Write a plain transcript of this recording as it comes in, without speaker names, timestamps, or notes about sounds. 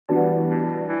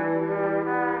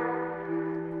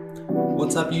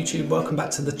What's up YouTube? Welcome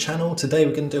back to the channel. Today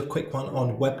we're going to do a quick one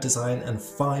on web design and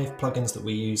 5 plugins that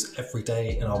we use every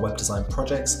day in our web design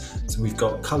projects. So we've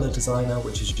got Color Designer,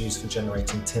 which is used for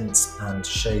generating tints and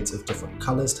shades of different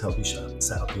colors to help you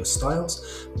set up your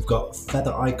styles. We've got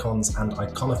Feather Icons and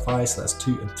Iconify, so that's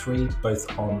 2 and 3,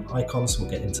 both on icons, so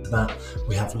we'll get into that.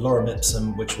 We have Lorem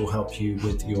Ipsum, which will help you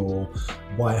with your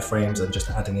wireframes and just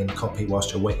adding in copy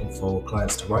whilst you're waiting for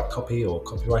clients to write copy, or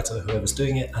copywriter, whoever's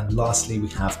doing it. And lastly, we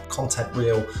have Content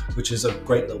Reel, which is a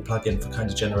great little plugin for kind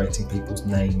of generating people's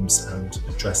names and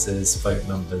addresses, phone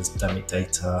numbers, demo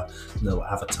data, little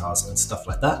avatars and stuff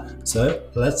like that. So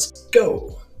let's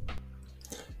go.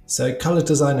 So Color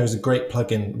Designer is a great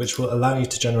plugin which will allow you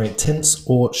to generate tints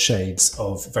or shades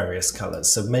of various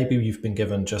colors. So maybe you've been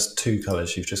given just 2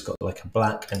 colors. You've just got like a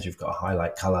black and you've got a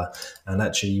highlight color, and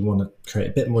actually you want to create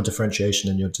a bit more differentiation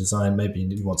in your design. Maybe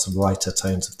you want some lighter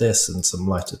tones of this and some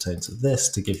lighter tones of this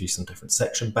to give you some different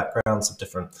section backgrounds of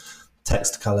different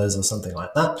text colors or something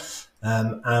like that.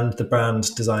 And the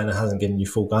brand designer hasn't given you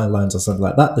full guidelines or something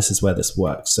like that. This is where this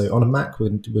works. So on a Mac, we're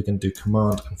going to do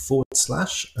Command and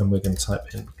 /, and we're going to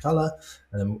type in color,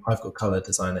 and then I've got Color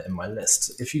Designer in my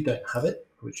list. If you don't have it,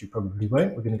 which you probably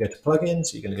won't, we're going to go to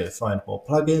plugins. You're going to go find more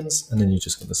plugins, and then you're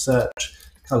just going to search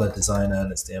Color Designer,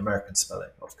 and it's the American spelling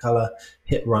of color.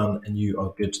 Hit run, and you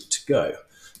are good to go.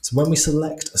 So when we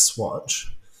select a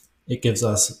swatch, it gives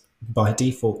us by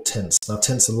default tints. Now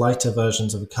tints are lighter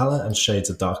versions of a color and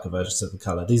shades are darker versions of a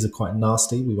color. These are quite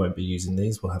nasty. We won't be using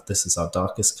these. We'll have this as our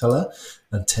darkest color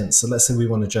and tints. So let's say we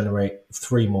want to generate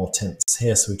 3 more tints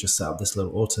here. So we just set up this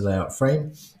little auto layout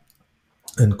frame.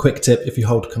 And quick tip, if you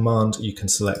hold Command, you can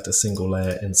select a single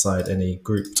layer inside any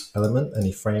grouped element,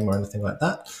 any frame or anything like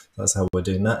that. That's how we're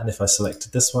doing that. And if I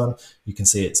selected this one, you can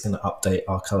see it's going to update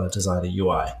our Color Designer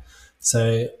UI.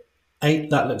 So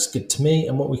 8, that looks good to me.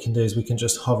 And what we can do is we can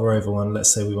just hover over one.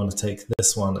 Let's say we want to take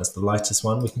this one as the lightest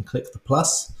one. We can click the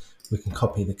plus, we can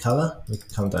copy the color. We can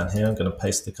come down here. I'm going to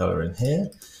paste the color in here.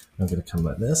 I'm going to come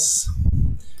like this,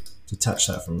 detach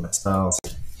that from my styles,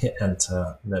 hit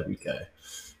enter. There we go.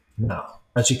 Now,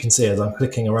 as you can see, as I'm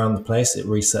clicking around the place, it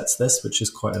resets this, which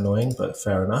is quite annoying, but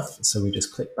fair enough. So we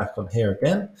just click back on here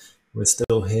again. We're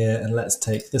still here, and let's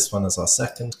take this one as our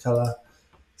second color.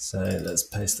 So let's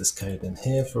paste this code in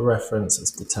here for reference.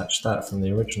 Let's detach that from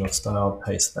the original style,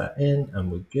 paste that in,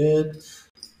 and we're good.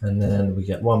 And then we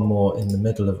get one more in the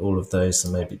middle of all of those. So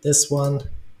maybe this one,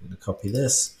 I'm going to copy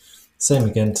this. Same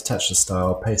again, detach the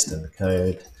style, paste in the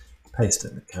code, paste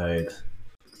in the code.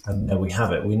 And there we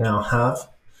have it. We now have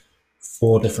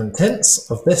 4 different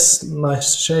tints of this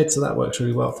nice shade. So that works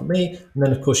really well for me. And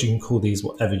then of course you can call these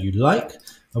whatever you like.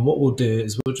 And what we'll do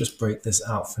is we'll just break this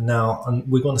out for now, and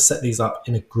we're going to set these up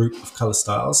in a group of color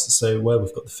styles. So where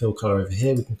we've got the fill color over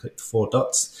here, we can click the 4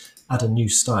 dots, add a new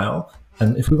style.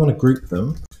 And if we want to group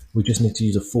them, we just need to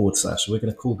use a /. So we're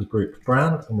going to call the group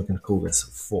brand, and we're going to call this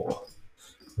 4.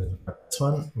 We're going to grab this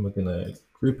one, and we're going to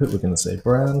group it. We're going to say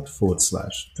brand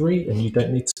 /3, and you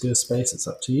don't need to do a space. It's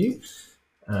up to you.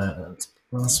 And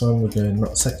last one, we're going,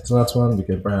 not second to last one, we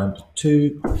go brand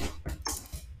 2.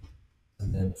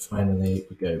 And then finally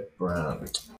we go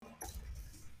brand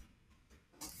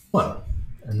 1.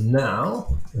 And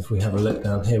now, if we have a look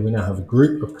down here, we now have a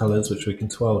group of colors which we can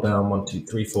twirl down 1, 2,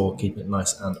 3, 4, keep it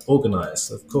nice and organized.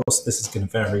 So of course, this is going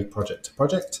to vary project to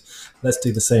project. Let's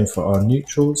do the same for our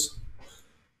neutrals.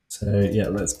 So yeah,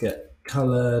 let's get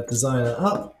Color Designer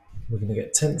up. We're going to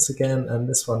get tints again, and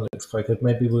this one looks quite good.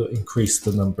 Maybe we'll increase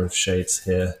the number of shades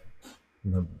here, the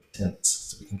number of tints,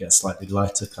 so we can get slightly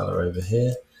lighter color over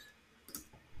here.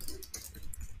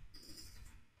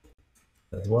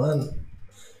 There's one.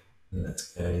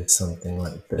 Let's go something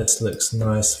like this. Looks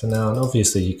nice for now, and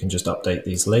obviously you can just update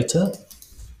these later.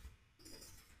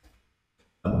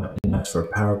 That might be nice for a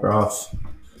paragraph.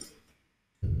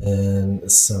 And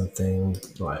something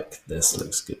like this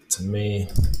looks good to me.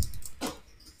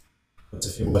 But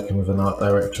if you're working with an art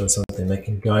director or something, they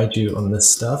can guide you on this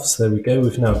stuff. So there we go.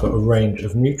 We've now got a range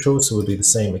of neutrals, so we'll do the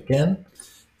same again.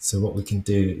 So what we can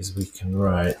do is we can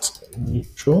write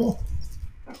neutral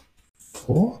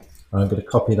 4. I'm going to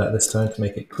copy that this time to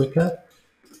make it quicker.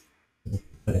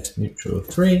 Paste neutral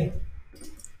 3,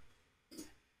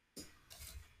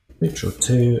 neutral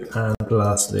 2, and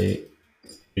lastly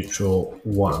neutral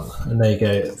 1. And there you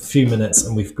go, a few minutes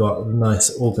and we've got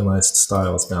nice organized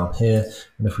styles down here.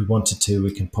 And if we wanted to,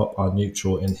 we can pop our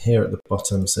neutral in here at the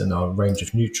bottom. So in our range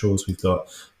of neutrals, we've got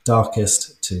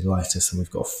darkest to lightest, and we've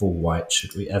got full white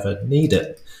should we ever need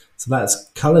it. So that's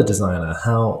Color Designer.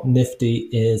 How nifty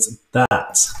is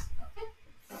that?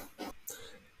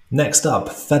 Next up,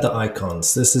 Feather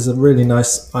Icons. This is a really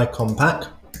nice icon pack.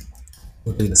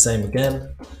 We'll do the same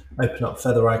again. Open up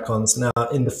feather icons. Now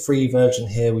in the free version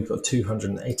here, we've got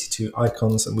 282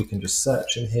 icons and we can just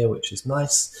search in here, which is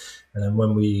nice. And then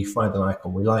when we find an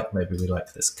icon we like, maybe we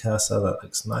like this cursor, that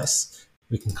looks nice.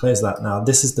 We can close that. Now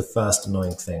this is the first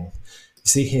annoying thing. You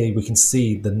see here, we can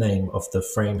see the name of the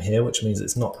frame here, which means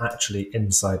it's not actually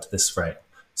inside this frame.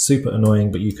 Super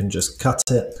annoying, but you can just cut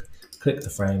it, click the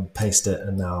frame, paste it,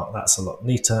 and now that's a lot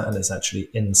neater and it's actually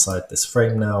inside this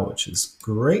frame now, which is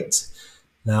great.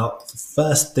 Now,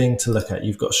 first thing to look at,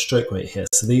 you've got stroke weight here.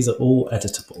 So these are all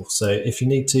editable. So if you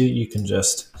need to, you can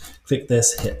just click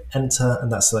this, hit enter,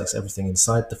 and that selects everything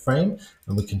inside the frame.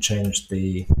 And we can change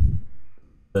the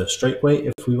stroke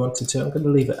weight if we wanted to. I'm going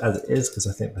to leave it as it is because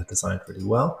I think they're designed really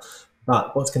well.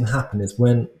 But what's going to happen is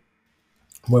when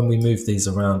we move these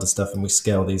around and stuff and we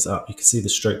scale these up, you can see the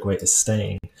stroke weight is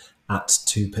staying at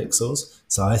 2 pixels.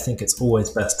 So I think it's always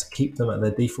best to keep them at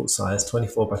their default size,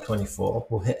 24 by 24.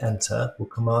 We'll hit enter, we'll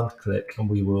command click, and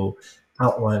we will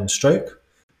outline the stroke.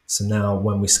 So now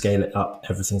when we scale it up,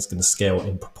 everything's going to scale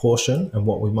in proportion. And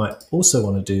what we might also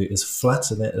want to do is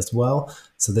flatten it as well.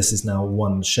 So this is now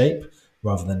one shape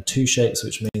rather than 2 shapes,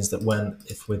 which means that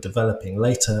if we're developing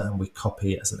later and we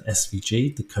copy it as an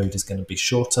SVG, the code is going to be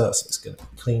shorter, so it's going to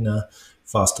be cleaner,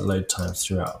 faster load times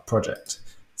throughout a project.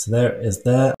 So there it is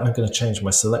there. I'm going to change my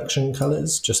selection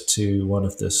colors just to one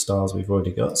of the styles we've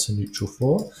already got, so neutral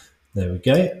 4. There we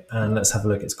go. And let's have a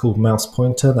look. It's called mouse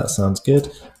pointer. That sounds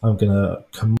good. I'm going to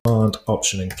command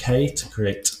option and K to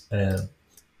create a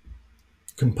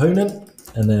component,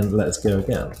 and then let's go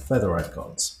again. Feather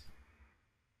icons.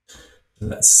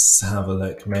 Let's have a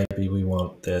look. Maybe we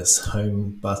want this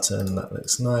home button. That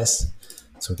looks nice.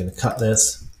 So we're going to cut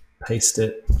this, paste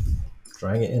it,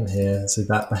 drag it in here. So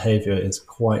that behavior is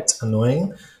quite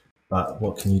annoying, but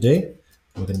what can you do?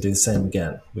 We're going to do the same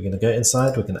again. We're going to go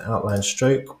inside, we're going to outline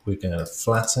stroke, we're going to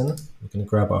flatten, we're going to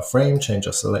grab our frame, change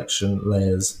our selection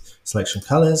layers, selection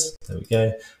colors. There we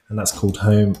go. And that's called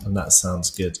home, and that sounds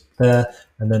good there.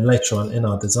 And then later on in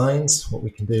our designs, what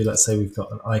we can do, let's say we've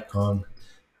got an icon,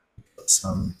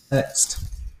 some text.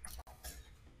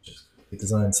 Just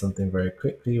design something very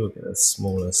quickly. We'll get a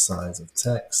smaller size of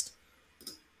text.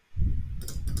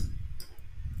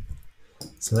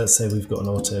 So let's say we've got an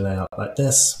auto layout like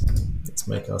this. Let's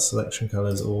make our selection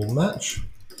colors all match.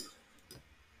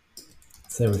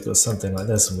 So we've got something like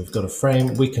this and we've got a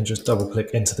frame. We can just double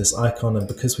click into this icon, and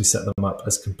because we set them up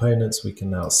as components, we can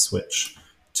now switch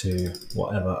to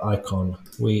whatever icon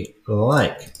we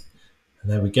like.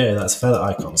 And there we go, that's feather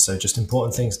icons. So just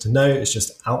important things to know is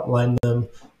just outline them,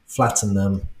 flatten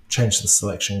them, change the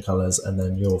selection colors, and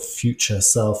then your future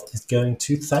self is going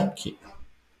to thank you.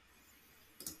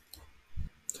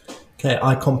 Okay,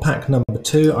 icon pack number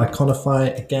 2,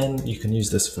 Iconify. Again, you can use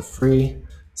this for free.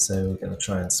 So we're going to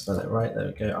try and spell it right. There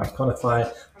we go,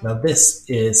 Iconify. Now this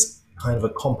is kind of a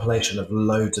compilation of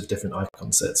loads of different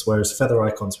icon sets, whereas feather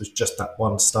icons was just that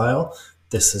one style.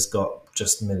 This has got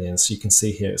just millions. So you can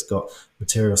see here it's got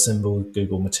material symbol,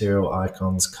 Google material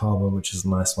icons, carbon, which is a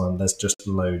nice one. There's just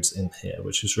loads in here,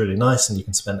 which is really nice, and you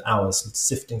can spend hours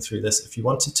sifting through this if you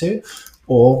wanted to,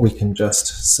 or we can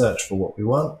just search for what we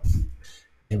want.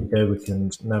 Here we go, we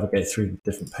can navigate through the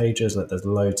different pages, like there's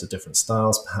loads of different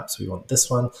styles. Perhaps we want this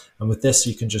one, and with this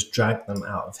you can just drag them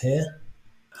out of here.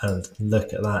 And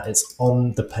look at that, it's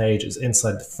on the page, it's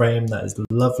inside the frame. That is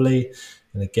lovely.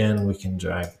 And again, we can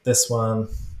drag this one.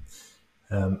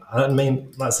 I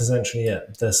mean, that's essentially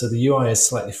it. So the UI is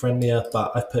slightly friendlier,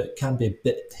 but I put can be a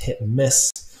bit hit and miss.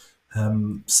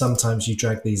 Sometimes you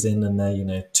drag these in and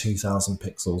they're 2000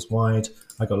 pixels wide.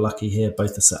 I got lucky here,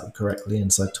 both are set up correctly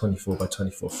inside 24 by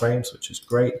 24 frames, which is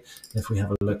great. And if we have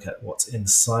a look at what's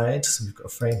inside, so we've got a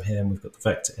frame here and we've got the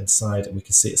vector inside, and we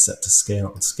can see it's set to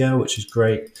scale and scale, which is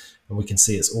great. And we can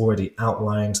see it's already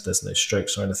outlined. There's no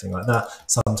strokes or anything like that.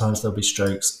 Sometimes there'll be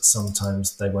strokes.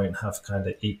 Sometimes they won't have kind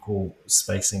of equal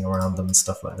spacing around them and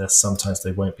stuff like this. Sometimes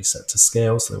they won't be set to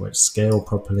scale, so they won't scale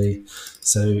properly.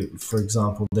 So for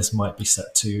example, this might be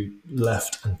set to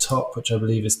left and top, which I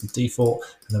believe is the default.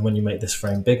 And then when you make this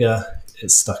frame bigger,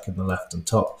 it's stuck in the left and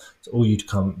top. So all you'd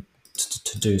come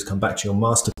to do is come back to your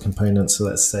master component. So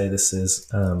let's say this is,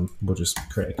 we'll just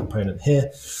create a component here.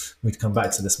 We'd come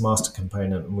back to this master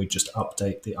component and we just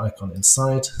update the icon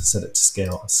inside, set it to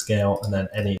scale and scale, and then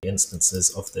any instances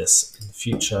of this in the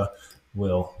future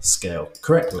will scale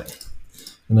correctly.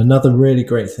 And another really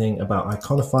great thing about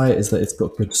Iconify is that it's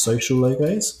got good social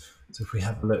logos. So if we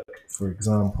have a look, for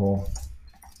example,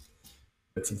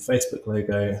 for the Facebook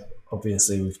logo,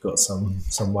 obviously we've got some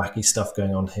wacky stuff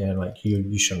going on here, like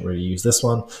you shouldn't really use this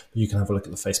one, but you can have a look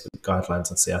at the Facebook guidelines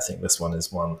and see, I think this one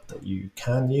is one that you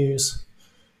can use.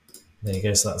 There you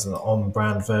go, so that's an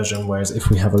on-brand version, whereas if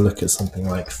we have a look at something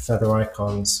like feather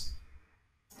icons,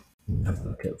 have a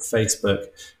look at Facebook,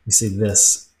 you see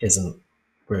this isn't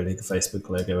really the Facebook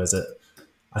logo, is it?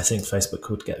 I think Facebook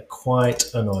would get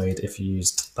quite annoyed if you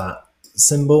used that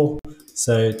symbol.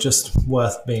 So just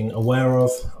worth being aware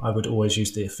of. I would always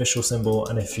use the official symbol,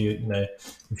 and if you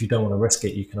don't want to risk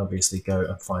it, you can obviously go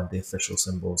and find the official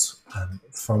symbols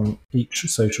from each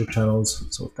social channel's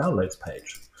sort of downloads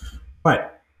page. Right,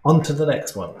 on to the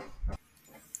next one.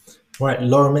 Right,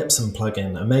 Lorem Ipsum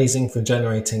plugin, amazing for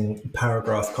generating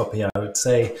paragraph copy. I would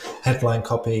say headline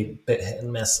copy, bit hit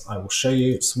and miss. I will show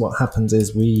you. So what happens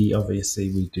is we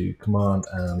do command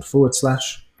and /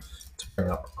 to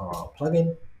bring up our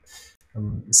plugin.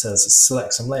 It says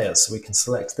select some layers, so we can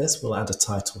select this. We'll add a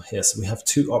title here. So we have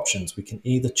two options. We can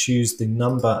either choose the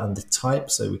number and the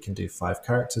type, so we can do 5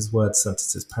 characters, words,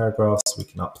 sentences, paragraphs. We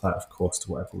can up that, of course,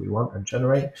 to whatever we want and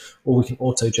generate, or we can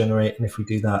auto-generate, and if we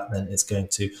do that, then it's going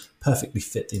to perfectly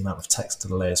fit the amount of text to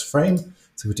the layers frame.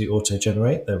 So we do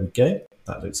auto-generate, there we go.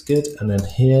 That looks good. And then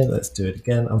here, let's do it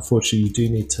again. Unfortunately, you do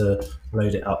need to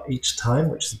load it up each time,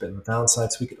 which is a bit of a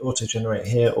downside. So we could auto-generate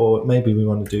here, or maybe we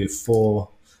want to do 4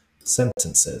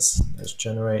 sentences. Let's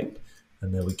generate,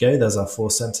 and there we go. There's our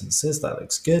 4 sentences. That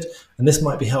looks good. And this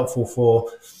might be helpful for,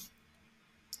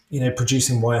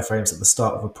 producing wireframes at the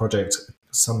start of a project.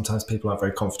 Sometimes people aren't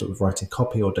very confident with writing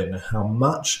copy or don't know how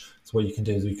much. So what you can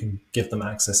do is you can give them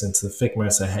access into the Figma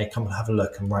and say, hey, come and have a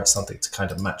look and write something to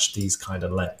kind of match these kind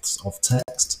of lengths of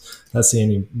text. That's the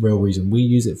only real reason we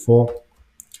use it for.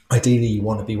 Ideally, you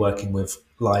want to be working with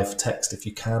live text if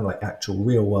you can, like actual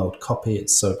real world copy.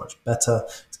 It's so much better.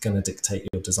 It's going to dictate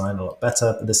your design a lot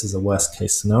better, but this is a worst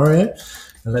case scenario.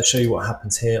 And let's show you what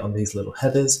happens here on these little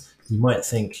headers. You might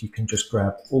think you can just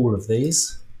grab all of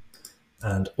these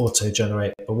and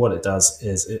auto-generate, but what it does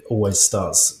is it always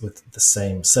starts with the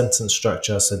same sentence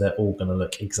structure, so they're all going to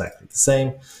look exactly the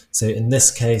same. So in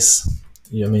this case,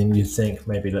 you think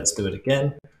maybe let's do it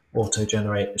again.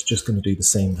 Auto-generate is just going to do the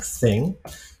same thing.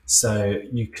 So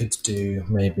you could do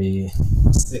maybe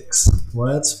 6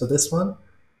 words for this one.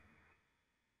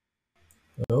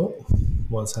 Oh,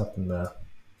 what's happened there?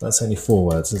 That's only 4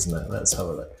 words, isn't it? Let's have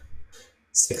a look.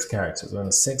 6 characters. We're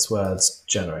on 6 words,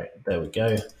 generate. There we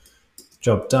go.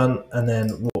 Job done. And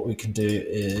then what we can do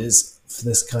is, for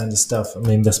this kind of stuff,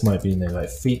 this might be like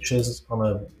features on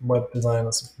a web design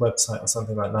website or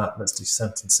something like that. Let's do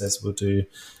sentences. We'll do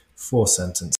 4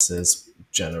 sentences,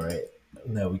 generate.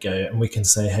 And there we go. And we can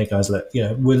say, hey guys, look,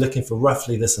 we're looking for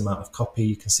roughly this amount of copy.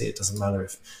 You can see it doesn't matter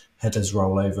if headers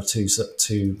roll over 2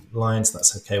 lines.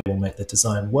 That's okay. We'll make the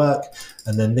design work.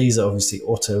 And then these are obviously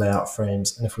auto layout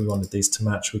frames. And if we wanted these to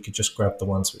match, we could just grab the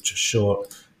ones which are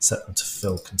short, set them to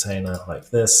fill container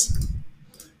like this.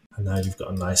 And now you've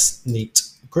got a nice, neat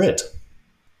grid.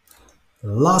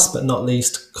 Last but not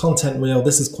least, content wheel.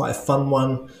 This is quite a fun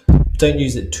one. Don't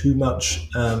use it too much,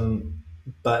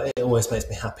 but it always makes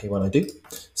me happy when I do.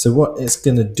 So what it's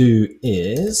going to do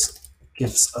is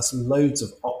gives us loads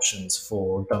of options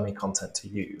for dummy content to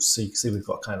use. So you can see we've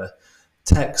got kind of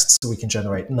text, so we can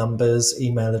generate numbers,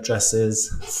 email addresses,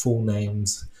 full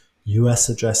names, US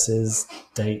addresses,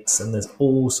 dates, and there's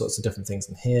all sorts of different things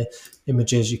in here.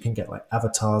 Images, you can get like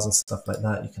avatars and stuff like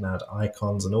that. You can add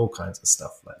icons and all kinds of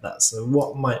stuff like that. So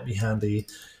what might be handy,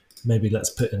 maybe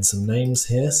let's put in some names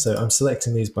here. So I'm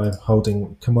selecting these by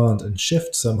holding Command and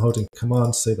Shift. So I'm holding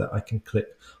Command so that I can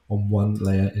click on one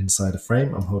layer inside a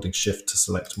frame. I'm holding Shift to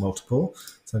select multiple.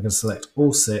 So I'm going to select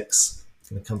all 6.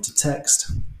 I'm going to come to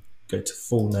text, go to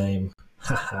full name.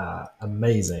 Haha,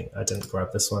 amazing. I didn't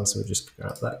grab this one, so we'll just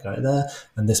grab that guy there.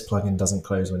 And this plugin doesn't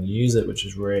close when you use it, which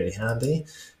is really handy.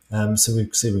 So we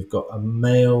see we've got a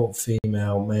male,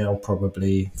 female, male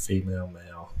probably, female,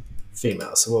 male,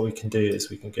 female. So what we can do is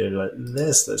we can go like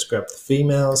this. Let's grab the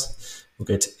females. We'll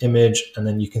go to image, and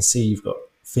then you can see you've got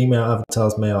female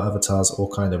avatars, male avatars,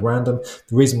 all kind of random.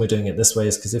 The reason we're doing it this way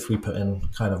is because if we put in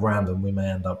kind of random, we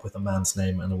may end up with a man's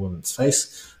name and a woman's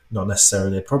face. Not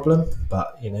necessarily a problem,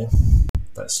 but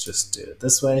let's just do it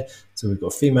this way. So we've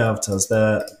got female avatars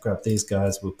there. Grab these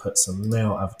guys. We'll put some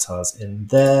male avatars in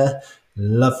there.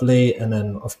 Lovely. And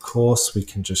then, of course, we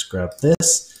can just grab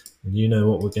this. And you know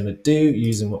what we're going to do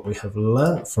using what we have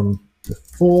learned from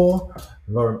before.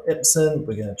 Lorem Ipsum.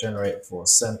 We're going to generate 4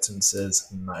 sentences.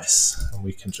 Nice. And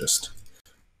we can just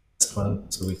this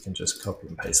one. So we can just copy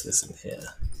and paste this in here.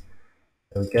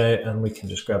 There we go, and we can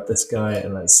just grab this guy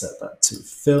and let's set that to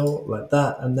fill like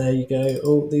that. And there you go.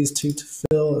 Oh, these 2 to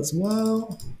fill as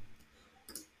well.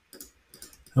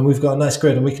 And we've got a nice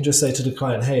grid, and we can just say to the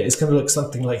client, hey, it's going to look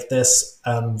something like this.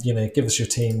 Give us your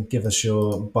team, give us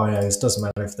your bios. Doesn't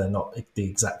matter if they're not the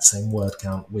exact same word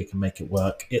count, we can make it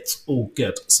work. It's all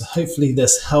good. So hopefully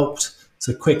this helped.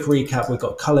 So quick recap, we've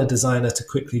got Color Designer to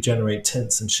quickly generate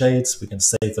tints and shades. We can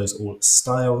save those all as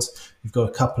styles. We've got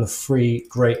a couple of free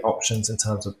great options in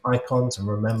terms of icons, and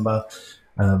remember,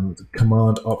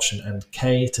 Command, Option, and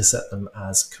K to set them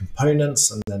as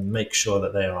components, and then make sure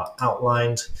that they are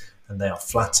outlined and they are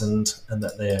flattened and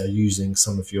that they are using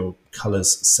some of your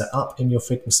colors set up in your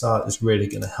Figma style is really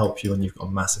going to help you when you've got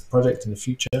a massive project in the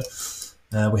future.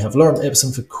 We have Lorem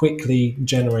Ipsum for quickly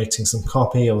generating some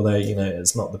copy, although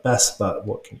it's not the best, but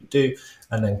what can you do?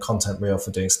 And then Content Reel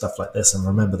for doing stuff like this. And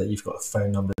remember that you've got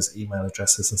phone numbers, email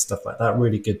addresses, and stuff like that.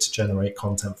 Really good to generate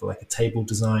content for like a table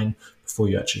design before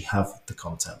you actually have the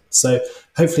content. So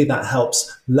hopefully that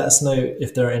helps. Let us know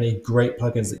if there are any great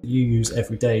plugins that you use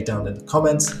every day down in the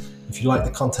comments. If you like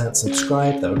the content,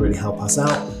 subscribe. That would really help us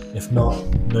out. If not,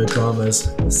 no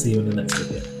dramas. We'll see you in the next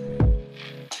video.